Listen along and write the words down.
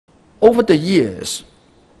Over the years,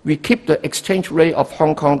 we keep the exchange rate of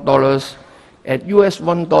Hong Kong dollars at US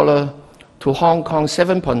 $1 to Hong Kong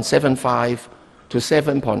 7.75 to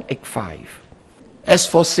 7.85. As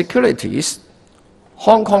for securities,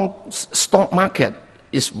 Hong Kong's stock market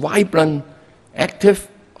is vibrant, active,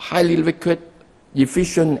 highly liquid,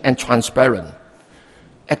 efficient, and transparent,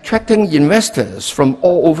 attracting investors from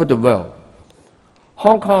all over the world.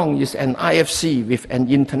 Hong Kong is an IFC with an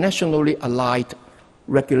internationally aligned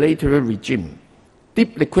regulatory regime,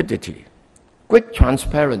 deep liquidity, great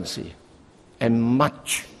transparency, and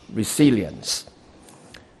much resilience.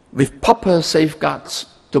 With proper safeguards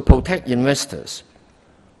to protect investors,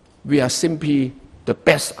 we are simply the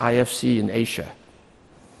best IFC in Asia.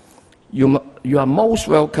 You are most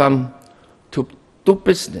welcome to do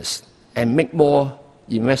business and make more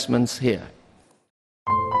investments here.